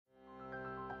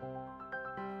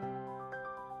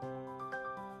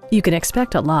You can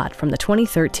expect a lot from the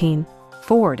 2013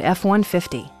 Ford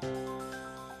F-150.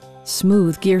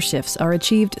 Smooth gear shifts are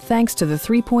achieved thanks to the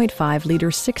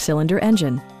 3.5-liter six-cylinder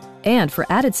engine. And for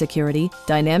added security,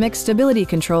 dynamic stability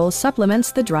control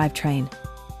supplements the drivetrain.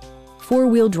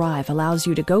 Four-wheel drive allows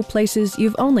you to go places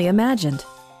you've only imagined.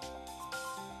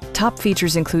 Top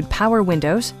features include power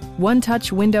windows,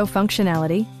 one-touch window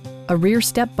functionality, a rear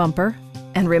step bumper,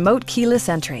 and remote keyless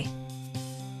entry.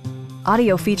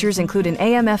 Audio features include an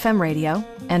AM/FM radio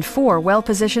and 4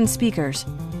 well-positioned speakers.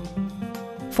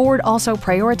 Ford also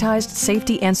prioritized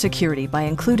safety and security by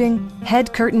including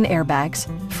head curtain airbags,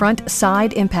 front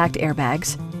side impact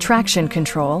airbags, traction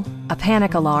control, a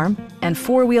panic alarm, and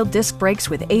 4-wheel disc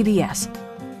brakes with ABS.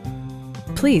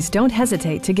 Please don't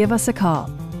hesitate to give us a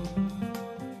call.